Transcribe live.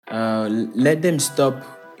let them stop,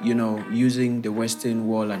 using the Western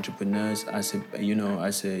world entrepreneurs as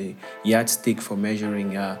a yardstick for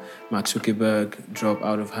measuring. Mark Zuckerberg dropped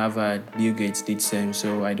out of Harvard. Bill Gates did same.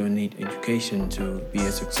 So I don't need education to be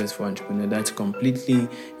a successful entrepreneur. That's completely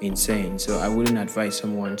insane. So I wouldn't advise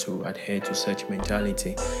someone to adhere to such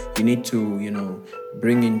mentality. You need to,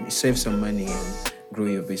 save some money and grow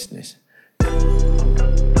your business.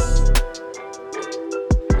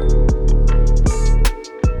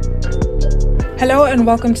 Hello and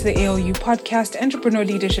welcome to the ALU podcast, Entrepreneur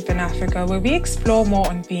Leadership in Africa, where we explore more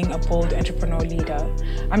on being a bold entrepreneur leader.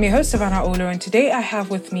 I'm your host, Savannah Olo, and today I have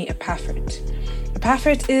with me Epaphret.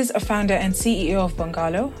 Epaphret is a founder and CEO of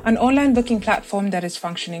Bungalow, an online booking platform that is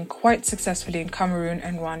functioning quite successfully in Cameroon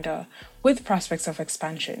and Rwanda, with prospects of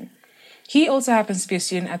expansion. He also happens to be a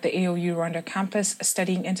student at the ALU Rwanda campus,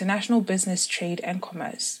 studying international business, trade, and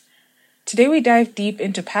commerce. Today we dive deep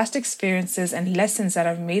into past experiences and lessons that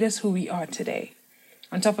have made us who we are today.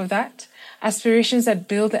 On top of that, aspirations that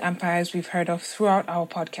build the empires we've heard of throughout our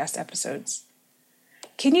podcast episodes.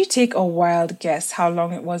 Can you take a wild guess how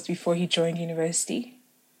long it was before he joined university?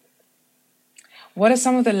 What are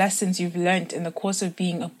some of the lessons you've learned in the course of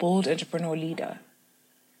being a bold entrepreneur leader?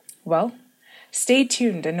 Well, stay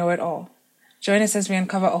tuned and know it all. Join us as we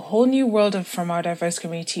uncover a whole new world from our diverse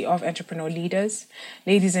community of entrepreneur leaders.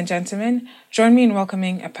 Ladies and gentlemen, join me in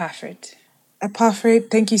welcoming Epaphret.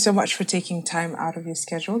 Epaphret, thank you so much for taking time out of your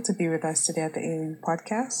schedule to be with us today at the ALU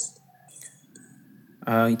podcast.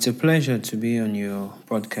 It's a pleasure to be on your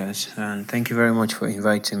podcast, and thank you very much for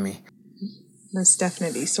inviting me. Most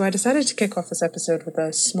definitely. So I decided to kick off this episode with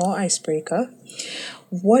a small icebreaker.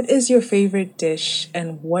 What is your favorite dish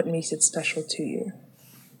and what makes it special to you?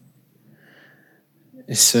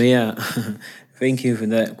 So yeah, thank you for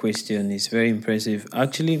that question. It's very impressive.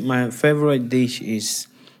 Actually, my favorite dish is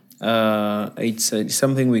it's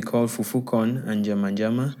something we call fufu corn and jama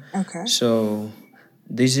jama. Okay. So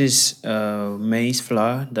this is maize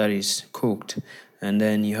flour that is cooked, and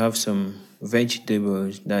then you have some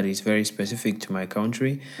vegetables that is very specific to my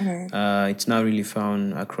country. Okay. It's not really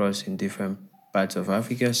found across in different parts of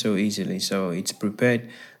Africa so easily. So it's prepared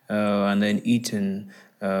and then eaten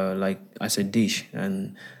like as a dish,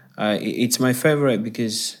 and it's my favorite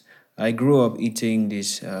because I grew up eating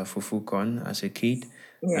this fufu corn as a kid,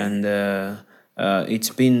 Yeah. and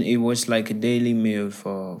it was like a daily meal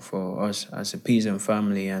for us as a peasant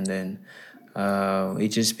family, and then it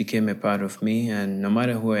just became a part of me, and no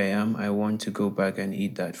matter who I am, I want to go back and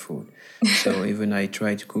eat that food. So even I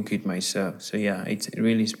try to cook it myself. So yeah, it's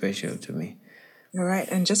really special to me. All right.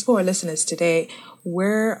 And just for our listeners today,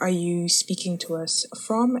 where are you speaking to us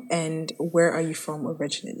from and where are you from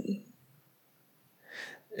originally?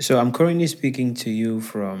 So I'm currently speaking to you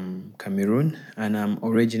from Cameroon, and I'm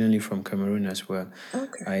originally from Cameroon as well.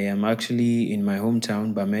 Okay. I am actually in my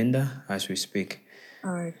hometown, Bamenda, as we speak.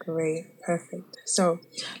 All right, great. Perfect. So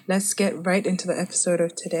let's get right into the episode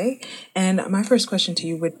of today. And my first question to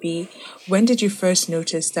you would be, when did you first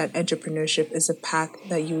notice that entrepreneurship is a path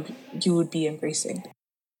that you would be embracing?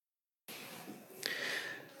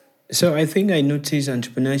 So I think I noticed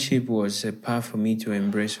entrepreneurship was a path for me to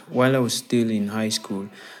embrace while I was still in high school.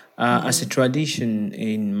 As a tradition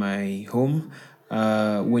in my home,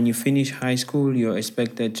 when you finish high school, you're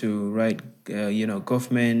expected to write,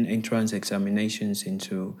 government entrance examinations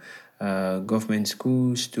into government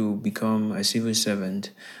schools to become a civil servant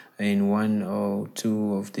in one or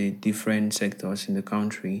two of the different sectors in the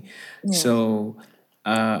country. Yeah. So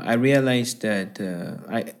I realized that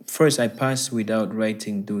I passed without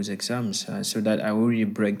writing those exams, so that I already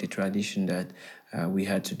break the tradition that we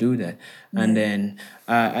had to do that. And then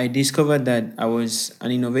I discovered that I was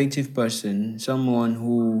an innovative person, someone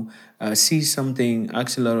who sees something,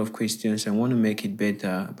 asks a lot of questions, and want to make it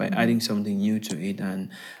better by adding something new to it. And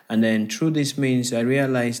then through this means, I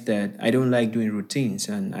realized that I don't like doing routines,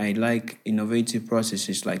 and I like innovative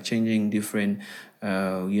processes, like changing different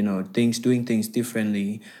things, doing things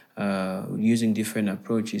differently, using different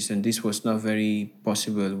approaches. And this was not very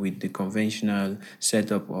possible with the conventional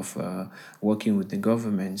setup of working with the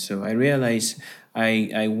government. So I realized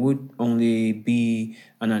I would only be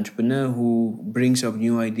an entrepreneur who brings up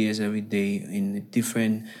new ideas every day in a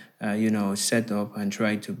different setup and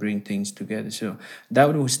try to bring things together. So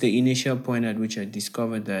that was the initial point at which I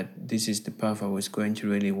discovered that this is the path I was going to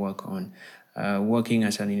really work on, working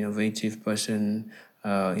as an innovative person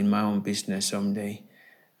in my own business someday,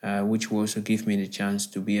 which will also give me the chance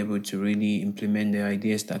to be able to really implement the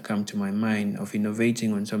ideas that come to my mind of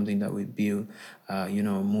innovating on something that we build,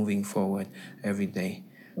 moving forward every day.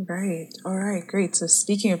 Right. All right. Great. So,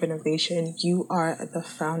 speaking of innovation, you are the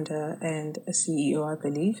founder and a CEO, I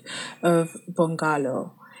believe, of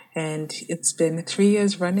Bongalo. And it's been 3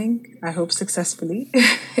 years running, I hope successfully.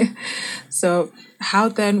 So, how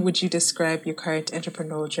then would you describe your current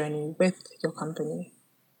entrepreneurial journey with your company?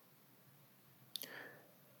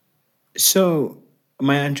 So,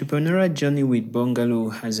 my entrepreneurial journey with Bungalow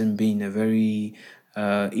hasn't been a very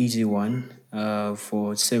easy one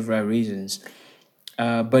for several reasons.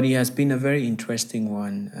 But it has been a very interesting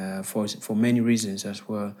one for many reasons as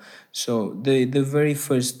well. So the very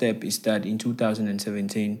first step is that in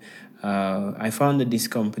 2017, I founded this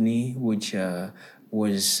company which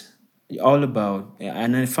was all about,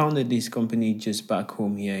 and I founded this company just back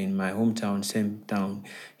home here in my hometown, same town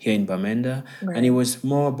here in Bamenda, and it Right. was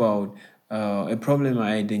more about a problem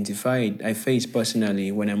I faced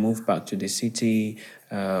personally when I moved back to the city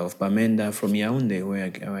of Bamenda from Yaoundé,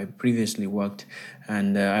 where I previously worked,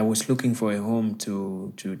 and I was looking for a home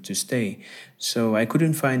to stay. So I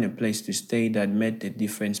couldn't find a place to stay that met the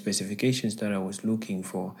different specifications that I was looking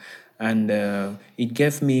for. And it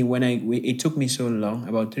gave me it took me so long,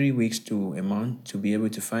 about 3 weeks to a month, to be able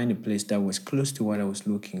to find a place that was close to what I was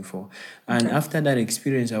looking for. And Okay. after that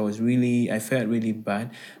experience, I felt really bad,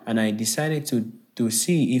 and I decided to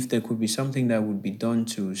see if there could be something that would be done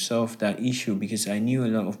to solve that issue, because I knew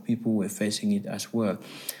a lot of people were facing it as well.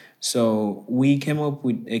 So we came up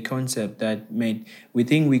with a concept that made we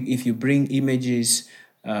think if you bring images,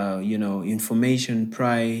 information,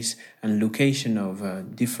 price, and location of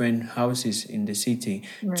different houses in the city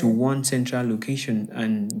to Right. one central location,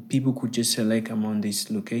 and people could just select among these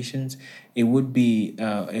locations, it would be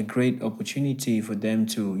a great opportunity for them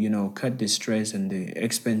to, cut the stress and the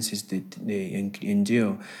expenses that they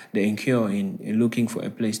incur in looking for a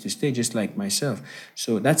place to stay, just like myself.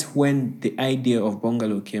 So that's when the idea of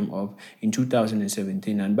bungalow came up in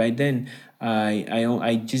 2017, and by then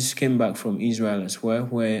I just came back from Israel as well,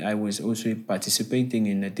 where I was also participating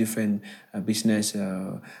in a different business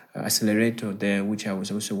accelerator there, which I was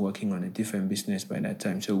also working on a different business by that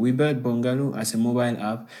time. So we built Bungalow as a mobile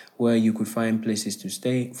app where you could find places to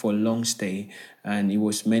stay for long stay, and it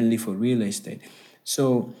was mainly for real estate.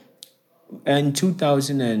 So in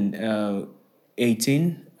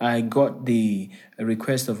 2018, I got the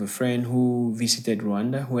request of a friend who visited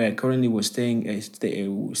Rwanda, where I currently was studying at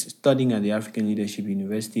the African Leadership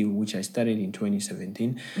University, which I started in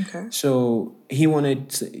 2017. Okay. So he wanted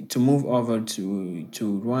to move over to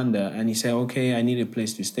Rwanda, and he said, okay, I need a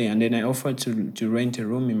place to stay. And then I offered to rent a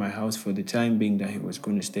room in my house for the time being that he was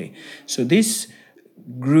going to stay. So this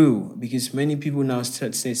grew because many people now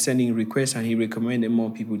start sending requests, and he recommended more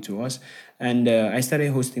people to us, and I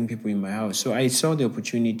started hosting people in my house. So I saw the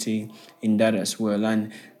opportunity in that as well.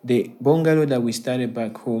 And the bungalow that we started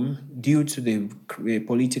back home, due to the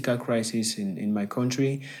political crisis in my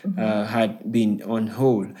country, Mm-hmm. had been on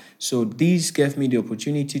hold. So this gave me the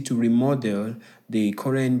opportunity to remodel the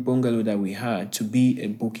current bungalow that we had to be a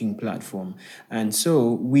booking platform. And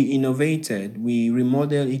so we innovated, we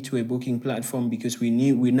remodeled it to a booking platform because we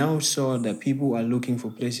now saw that people are looking for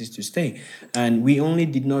places to stay. And we only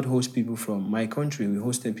did not host people from my country, we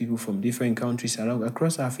hosted people from different countries around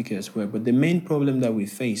across Africa as well. But the main problem that we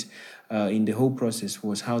faced in the whole process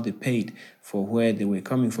was how they paid for where they were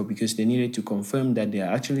coming from, because they needed to confirm that they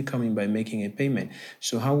are actually coming by making a payment.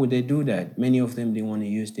 So how would they do that? Many of them didn't want to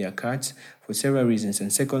use their cards for several reasons.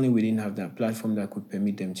 And secondly, we didn't have that platform that could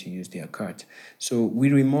permit them to use their card. So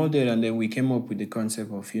we remodeled, and then we came up with the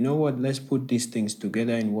concept of, you know what, let's put these things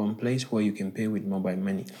together in one place where you can pay with mobile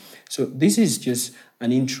money. So this is just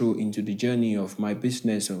an intro into the journey of my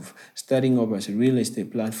business of starting up as a real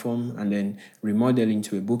estate platform and then remodeling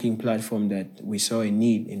to a booking platform that we saw a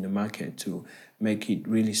need in the market to make it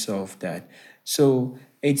really solve that. So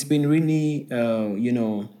it's been really,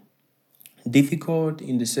 difficult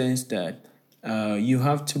in the sense that you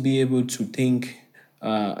have to be able to think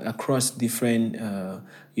across different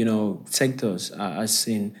sectors, as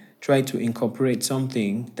in try to incorporate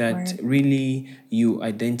something that Right. really you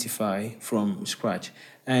identify from scratch.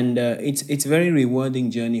 And it's very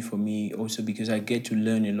rewarding journey for me also, because I get to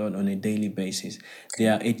learn a lot on a daily basis.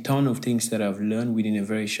 There Okay. are a ton of things that I've learned within a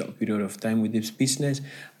very short period of time with this business,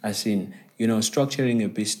 as in, structuring a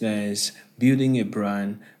business, building a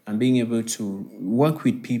brand, and being able to work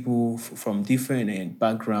with people from different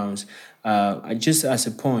backgrounds. Just as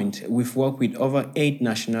a point, we've worked with over 8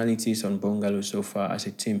 nationalities on Bungalow so far as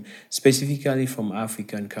a team, specifically from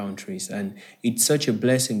African countries. And it's such a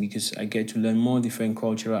blessing because I get to learn more different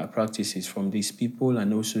cultural practices from these people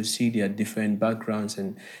and also see their different backgrounds.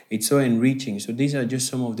 And it's so enriching. So these are just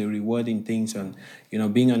some of the rewarding things on,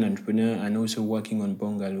 being an entrepreneur and also working on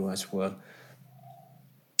Bungalow as well.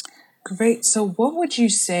 Great. So, what would you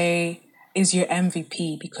say is your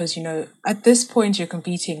MVP? Because, at this point, you're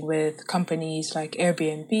competing with companies like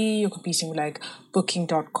Airbnb, you're competing with like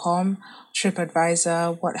Booking.com,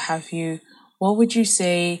 TripAdvisor, what have you. What would you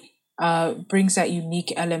say brings that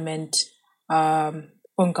unique element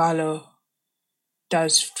Bungalow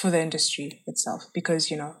does for the industry itself? Because,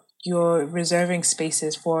 you're reserving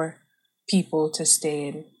spaces for people to stay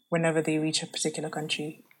in whenever they reach a particular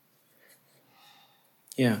country.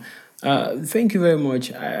 Yeah. Thank you very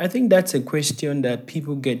much. I think that's a question that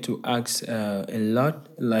people get to ask a lot.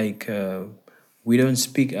 Like, we don't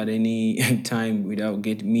speak at any time without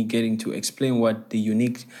me getting to explain what the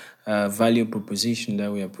unique value proposition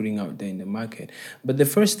that we are putting out there in the market. But the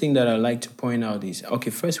first thing that I'd like to point out is, okay,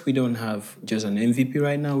 first, we don't have just an MVP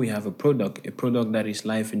right now. We have a product that is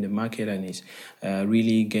live in the market and is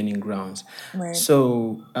really gaining grounds. Right.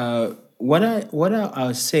 So,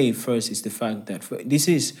 I'll say first is the fact that this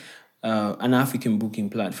is an African booking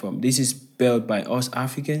platform. This is built by us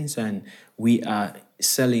Africans, and we are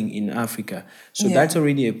selling in Africa. So that's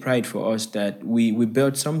already a pride for us that we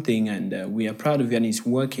built something, and we are proud of it, and it's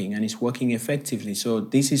working effectively. So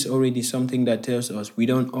this is already something that tells us we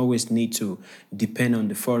don't always need to depend on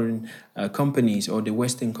the foreign companies or the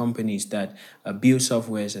Western companies that build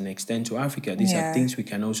softwares and extend to Africa. These are things we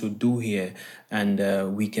can also do here,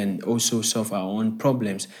 and we can also solve our own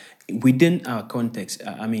problems within our context.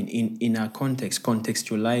 In our context,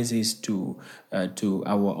 contextualizes to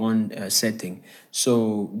our own setting.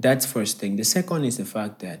 So that's first thing. The second is the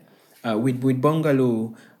fact that with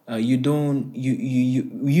Bungalow, you don't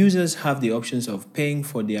users have the options of paying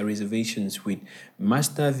for their reservations with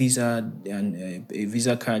Master, Visa, and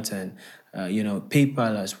Visa cards, and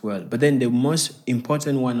PayPal as well. But then the most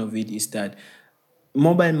important one of it is that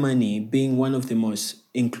mobile money, being one of the most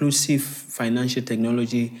inclusive financial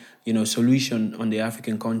technology solution on the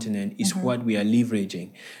African continent, is what we are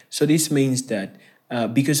leveraging. So this means that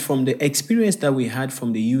because from the experience that we had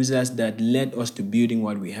from the users that led us to building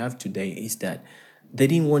what we have today, is that they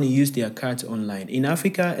didn't want to use their cards online. In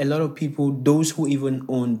Africa, a lot of people, those who even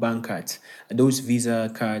own bank cards, those Visa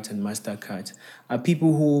cards and MasterCards, are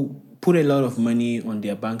people who put a lot of money on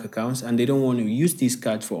their bank accounts, and they don't want to use these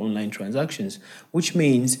cards for online transactions, which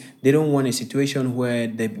means they don't want a situation where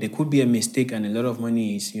there could be a mistake and a lot of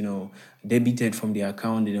money is, debited from their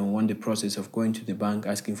account. They don't want the process of going to the bank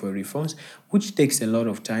asking for refunds, which takes a lot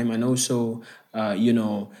of time, and also,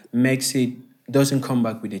 makes it doesn't come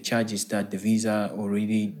back with the charges that the Visa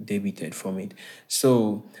already debited from it.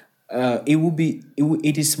 So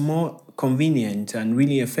it is more convenient and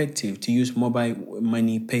really effective to use mobile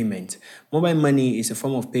money payment. Mobile money is a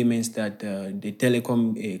form of payments that the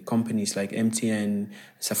telecom companies like MTN,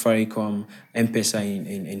 Safaricom, M-Pesa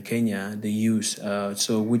in Kenya, they use.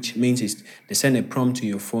 So which means is they send a prompt to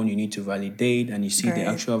your phone, you need to validate, and you see the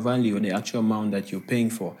actual value or the actual amount that you're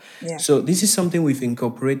paying for. So this is something we've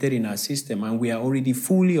incorporated in our system, and we are already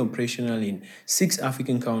fully operational in 6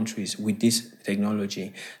 African countries with this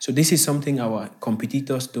technology. So this is something our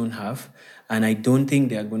competitors don't have, and I don't think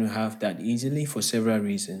they are going to have that easily for several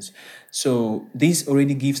reasons. So this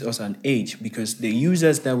already gives us an edge, because the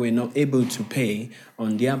users that were not able to pay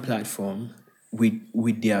on their platform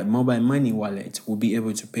with their mobile money wallet will be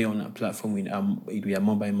able to pay on our platform with their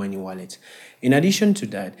mobile money wallet. In addition to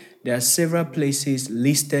that, there are several places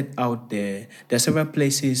listed out there. There are several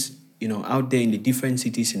places out there in the different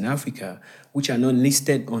cities in Africa, which are not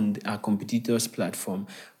listed on our competitors' platform,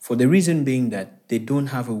 for the reason being that they don't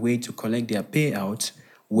have a way to collect their payouts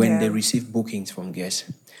when they receive bookings from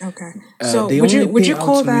guests. Okay. So would you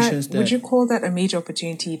call that a major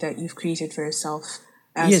opportunity that you've created for yourself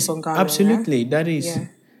as Bungalow? Absolutely. Yeah?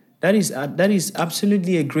 That is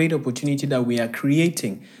absolutely a great opportunity that we are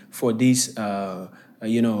creating for these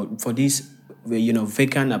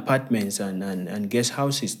vacant apartments and guest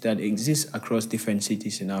houses that exist across different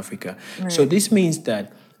cities in Africa. So this means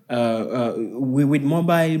that with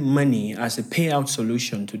mobile money as a payout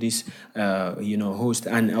solution to this, host,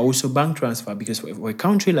 and also bank transfer, because for a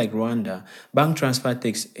country like Rwanda, bank transfer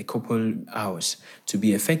takes a couple hours to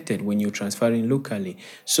be effected when you're transferring locally.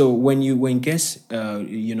 So when guests,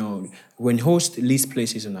 when host list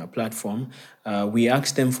places on our platform, we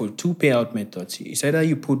ask them for two payout methods. It's either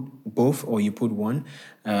you put both or you put one,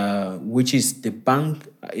 which is the bank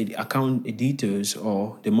account details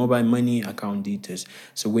or the mobile money account details.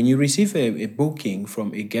 So when you receive a booking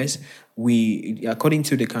from a guest, we, according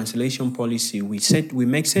to the cancellation policy, we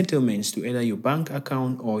make settlements to either your bank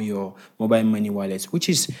account or your mobile money wallets, which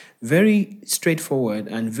is very straightforward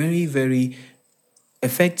and very, very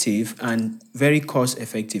effective and very cost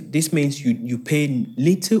effective. This means you pay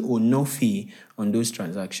little or no fee on those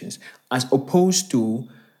transactions, as opposed to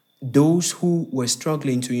those who were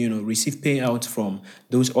struggling to receive payouts from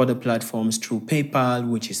those other platforms through PayPal,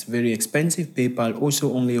 which is very expensive. PayPal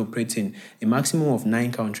also only operates in a maximum of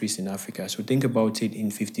 9 countries in Africa. So think about it, in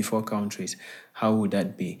 54 countries, how would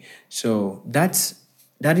that be? So that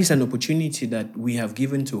is an opportunity that we have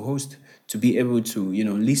given to host to be able to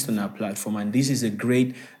list on our platform, and this is a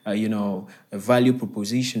great a value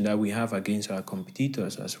proposition that we have against our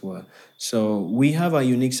competitors as well. So we have a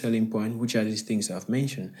unique selling point, which are these things I've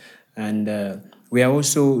mentioned, and we are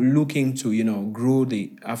also looking to grow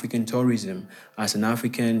the African tourism as an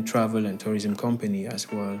African travel and tourism company as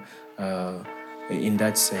well, in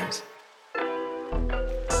that sense.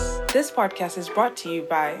 This podcast is brought to you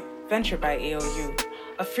by Venture by ALU,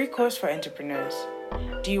 a free course for entrepreneurs.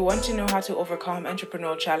 Do you want to know how to overcome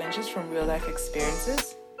entrepreneurial challenges from real-life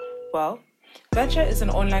experiences? Well, Venture is an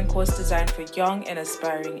online course designed for young and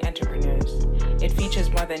aspiring entrepreneurs. It features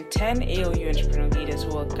more than 10 ALU entrepreneur leaders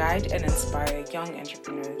who will guide and inspire young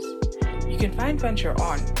entrepreneurs. You can find Venture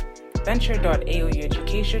on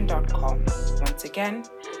venture.alueducation.com. Once again,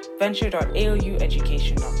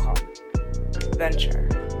 venture.alueducation.com. Venture,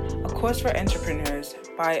 a course for entrepreneurs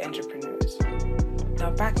by entrepreneurs.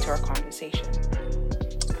 Now back to our conversation.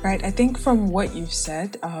 Right, I think from what you've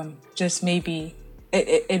said, just maybe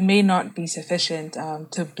it may not be sufficient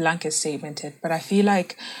to blanket statement it, but I feel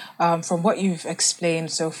like from what you've explained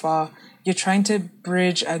so far, you're trying to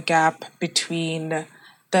bridge a gap between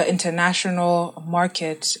the international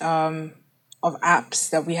market of apps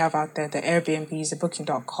that we have out there, the Airbnbs, the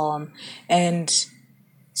Booking.com, and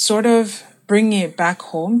sort of bringing it back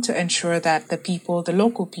home to ensure that the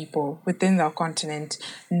local people within our continent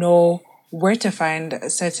know how to find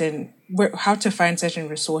certain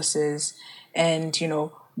resources, and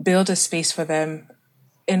build a space for them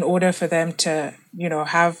in order for them to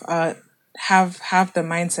have the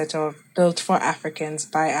mindset of built for Africans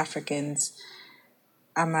by Africans.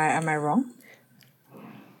 Am I wrong?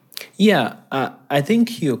 Yeah, I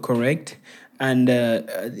think you're correct. And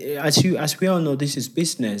as we all know, this is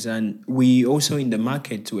business, and we also in the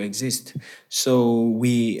market to exist. So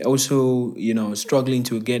we also struggling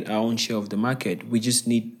to get our own share of the market. We just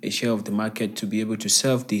need a share of the market to be able to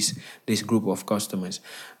serve this group of customers.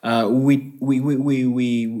 We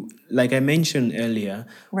like I mentioned earlier,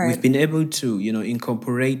 Right. we've been able to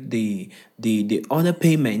incorporate the other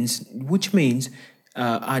payments, which means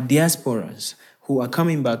our diasporas who are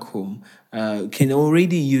coming back home can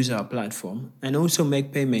already use our platform and also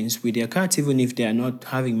make payments with their cards, even if they are not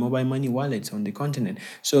having mobile money wallets on the continent.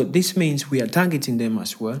 So this means we are targeting them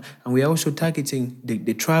as well, and we are also targeting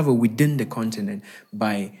the travel within the continent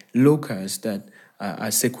by locals that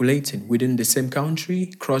are circulating within the same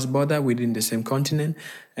country, cross-border within the same continent,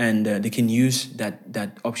 and they can use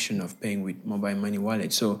that option of paying with mobile money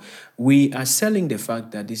wallet. So we are selling the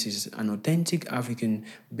fact that this is an authentic African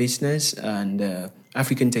business and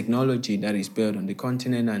African technology that is built on the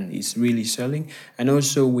continent and is really selling. And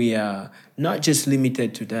also we are not just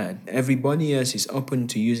limited to that. Everybody else is open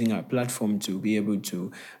to using our platform to be able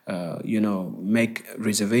to, make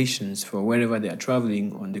reservations for wherever they are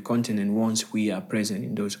traveling on the continent once we are present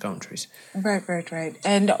in those countries. Right.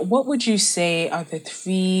 And what would you say are the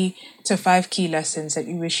 3 to 5 key lessons that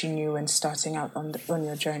you wish you knew when starting out on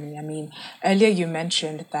your journey? I mean, earlier you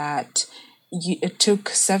mentioned that it took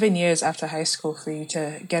 7 years after high school for you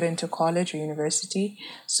to get into college or university.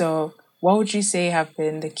 So what would you say have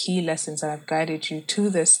been the key lessons that have guided you to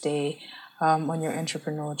this day on your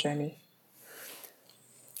entrepreneurial journey?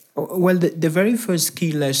 Well, the very first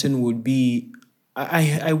key lesson would be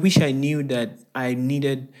I wish I knew that I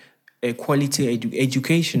needed a quality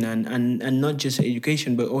education and not just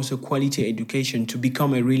education, but also quality education to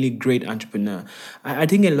become a really great entrepreneur. I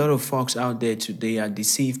think a lot of folks out there today are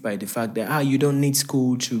deceived by the fact that you don't need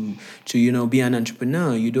school to be an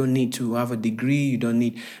entrepreneur. You don't need to have a degree. You don't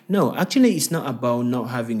need. No, actually, it's not about not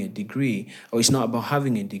having a degree, or it's not about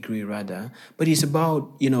having a degree rather, but it's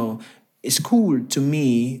about school to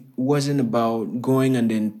me wasn't about going and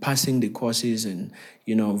then passing the courses and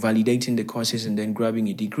validating the courses and then grabbing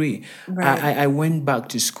a degree. Right. I went back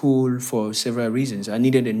to school for several reasons. I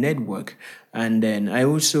needed a network, and then I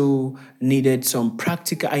also needed some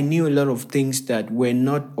practical. I knew a lot of things that were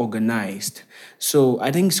not organized. So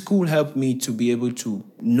I think school helped me to be able to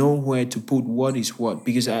know where to put what is what,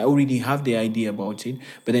 because I already have the idea about it.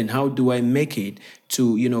 But then how do I make it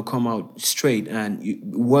to come out straight and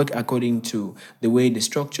work according to the way the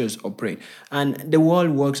structures operate? And the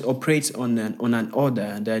world operates on an order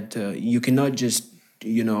that you cannot just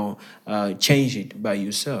change it by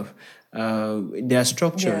yourself. There are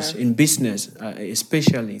structures Yeah. in business,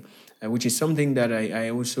 especially, which is something that I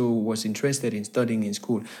also was interested in studying in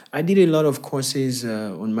school. I did a lot of courses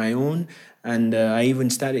on my own, and I even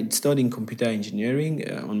started studying computer engineering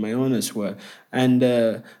on my own as well. And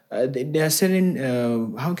there are certain,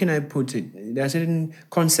 how can I put it? There are certain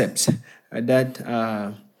concepts that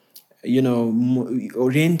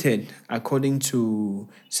oriented according to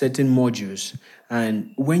certain modules.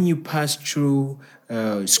 And when you pass through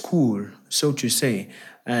school, so to say,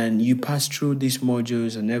 and you pass through these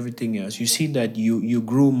modules and everything else, you see that you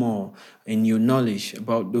grew more in your knowledge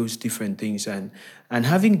about those different things. And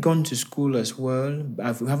having gone to school as well, I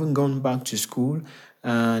haven't gone back to school,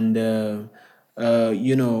 and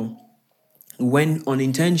you know went on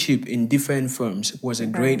internship in different firms was a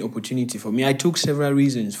great Okay. opportunity for me. I took several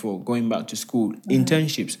reasons for going back to school.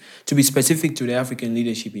 Internships, to be specific to the African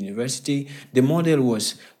Leadership University, the model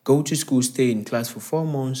was go to school, stay in class for 4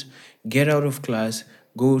 months, get out of class,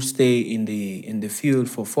 go stay in the field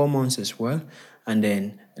for 4 months as well, and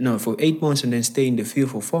then no for 8 months, and then stay in the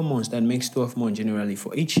field for 4 months. That makes 12 months generally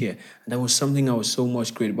for each year. And that was something I was so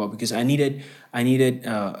much great about, because I needed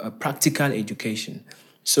a practical education.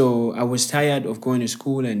 So I was tired of going to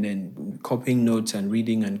school and then copying notes and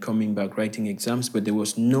reading and coming back writing exams, but there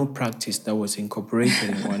was no practice that was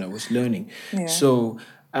incorporated in what I was learning. Yeah. So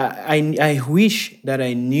I wish that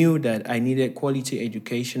I knew that I needed quality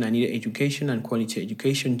education. I needed education and quality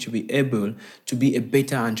education to be able to be a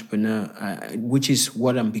better entrepreneur, which is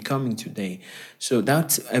what I'm becoming today. So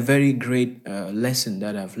that's a very great lesson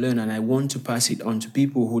that I've learned, and I want to pass it on to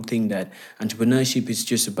people who think that entrepreneurship is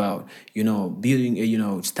just about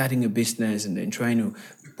building starting a business and then trying to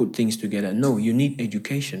put things together. No, you need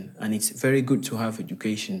education, and it's very good to have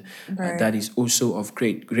education Right. that is also of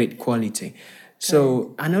great quality. Right.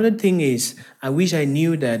 So another thing is, I wish I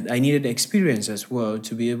knew that I needed experience as well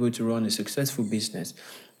to be able to run a successful business.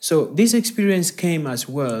 So this experience came as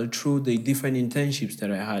well through the different internships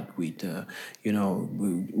that I had with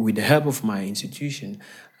the help of my institution,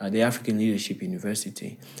 the African Leadership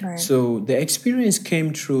University. Right. So the experience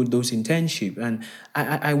came through those internships, and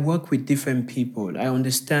I work with different people. I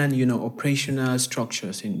understand, operational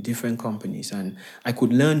structures in different companies, and I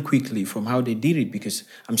could learn quickly from how they did it, because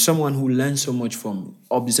I'm someone who learns so much from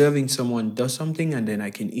observing someone does something, and then I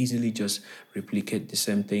can easily just replicate the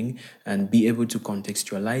same thing and be able to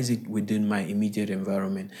contextualize it within my immediate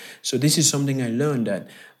environment. So this is something I learned, that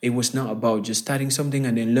it was not about just starting something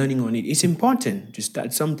and then learning on it. It's important to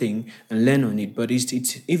start something and learn on it, but it's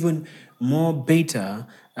even more better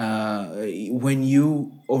when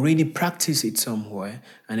you already practice it somewhere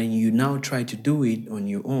and then you now try to do it on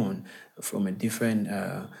your own from a different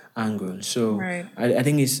angle. So Right. I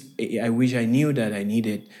think I wish I knew that I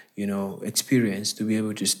needed experience to be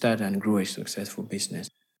able to start and grow a successful business.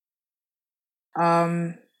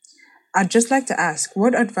 I'd just like to ask,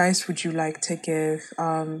 what advice would you like to give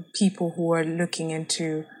people who are looking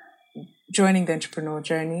into joining the entrepreneur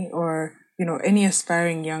journey, or any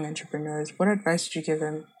aspiring young entrepreneurs? What advice would you give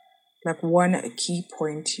them? Like one key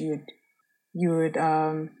point you would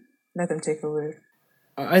let them take away.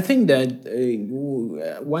 I think that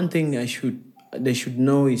one thing they should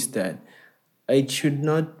know is that it should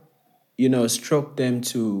not, stroke them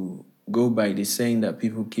to go by the saying that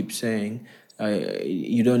people keep saying,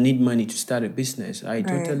 you don't need money to start a business. I Right.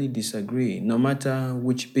 totally disagree. No matter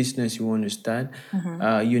which business you want to start,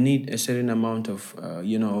 Mm-hmm. you need a certain amount of,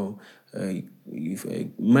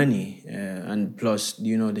 money, and plus,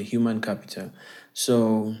 the human capital.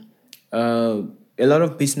 So, uh, a lot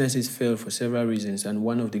of businesses fail for several reasons, and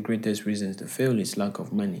one of the greatest reasons they fail is lack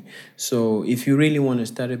of money. So, if you really want to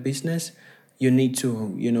start a business, you need to,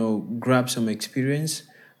 grab some experience.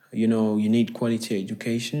 You need quality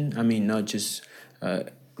education. I mean, not just, uh,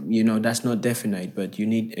 that's not definite, but you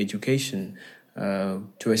need education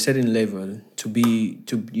to a certain level to be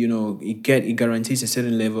to it guarantees a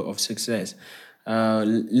certain level of success.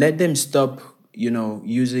 Let them stop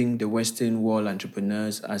using the Western world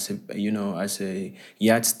entrepreneurs as a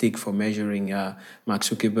yardstick for measuring. Mark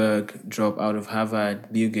Zuckerberg dropped out of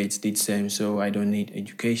Harvard. Bill Gates did same. So I don't need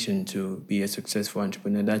education to be a successful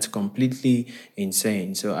entrepreneur. That's completely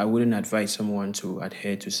insane. So I wouldn't advise someone to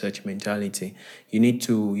adhere to such mentality. You need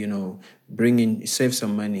to, save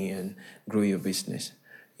some money and grow your business.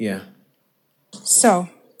 Yeah. So,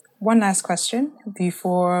 one last question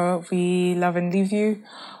before we love and leave you.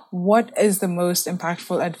 What is the most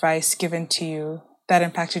impactful advice given to you that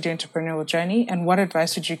impacted your entrepreneurial journey? And what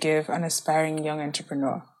advice would you give an aspiring young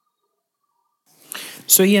entrepreneur?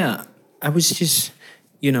 So yeah, I was just,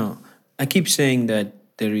 I keep saying that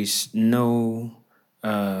there is no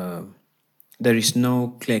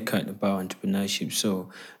clear cut about entrepreneurship. So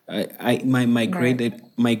Right. my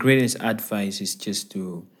greatest advice is just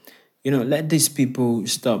to, let these people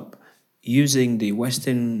stop using the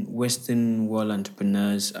Western world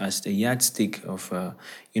entrepreneurs as the yardstick of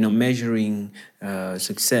measuring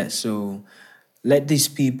success. So let these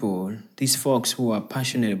people, these folks who are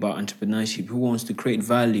passionate about entrepreneurship, who wants to create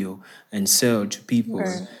value and sell to people,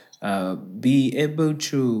 Right. be able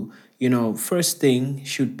to, first thing,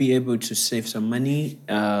 should be able to save some money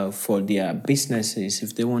for their businesses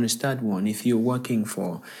if they want to start one. If you're working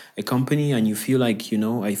for a company and you feel like,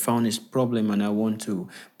 I found this problem and I want to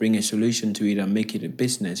bring a solution to it and make it a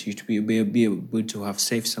business, you should be able to have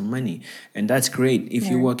saved some money. And that's great. If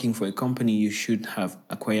you're Right. working for a company, you should have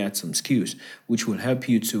acquired some skills, which will help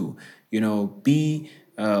you to, be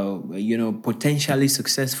potentially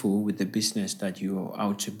successful with the business that you're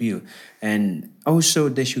out to build. And also,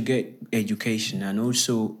 they should get education and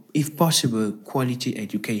also, if possible, quality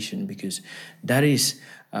education, because that is,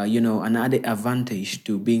 an added advantage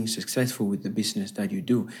to being successful with the business that you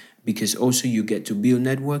do. Because also, you get to build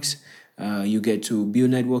networks. You get to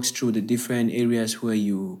build networks through the different areas where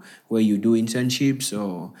you do internships,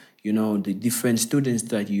 or the different students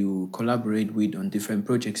that you collaborate with on different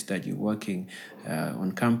projects that you're working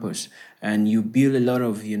on campus, and you build a lot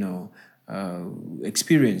of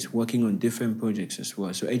experience working on different projects as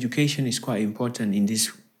well. So education is quite important in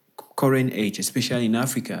this current age, especially in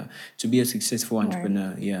Africa, to be a successful Right.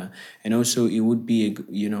 entrepreneur. Yeah, and also it would be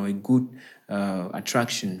a good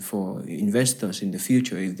attraction for investors in the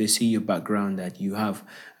future if they see your background, that you have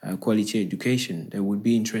quality education. They would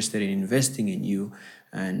be interested in investing in you,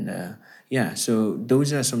 and yeah. So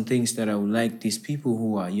those are some things that I would like these people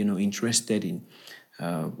who are interested in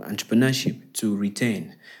entrepreneurship to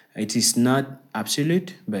retain. It is not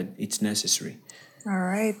absolute, but it's necessary. All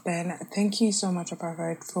right, then. Thank you so much,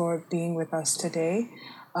 Apartheid, for being with us today.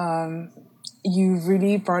 Um, you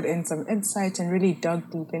really brought in some insights and really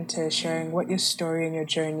dug deep into sharing what your story and your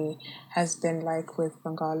journey has been like with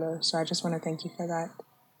Bangalo. So I just want to thank you for that.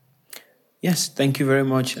 Yes, thank you very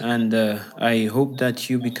much. And I hope that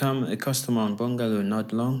you become a customer on Bungalow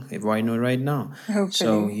not long, why not right now? So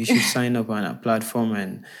Hopefully. you should sign up on a platform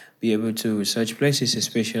and be able to search places,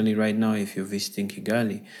 especially right now if you're visiting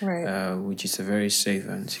Kigali, Right. which is a very safe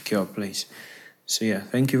and secure place. So yeah,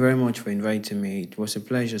 thank you very much for inviting me. It was a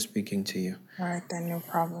pleasure speaking to you. All right, then, no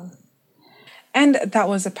problem. And that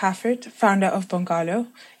was Epaphras, founder of Bungalo,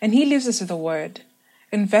 and he leaves us with a word.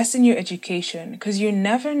 Invest in your education because you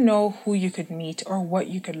never know who you could meet or what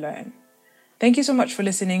you could learn. Thank you so much for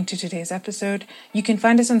listening to today's episode. You can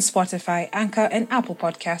find us on Spotify, Anchor, and Apple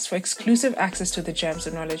Podcasts for exclusive access to the gems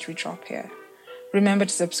of knowledge we drop here. Remember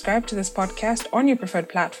to subscribe to this podcast on your preferred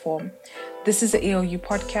platform. This is the ALU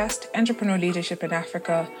podcast, Entrepreneur Leadership in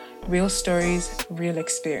Africa, real stories, real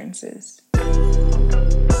experiences.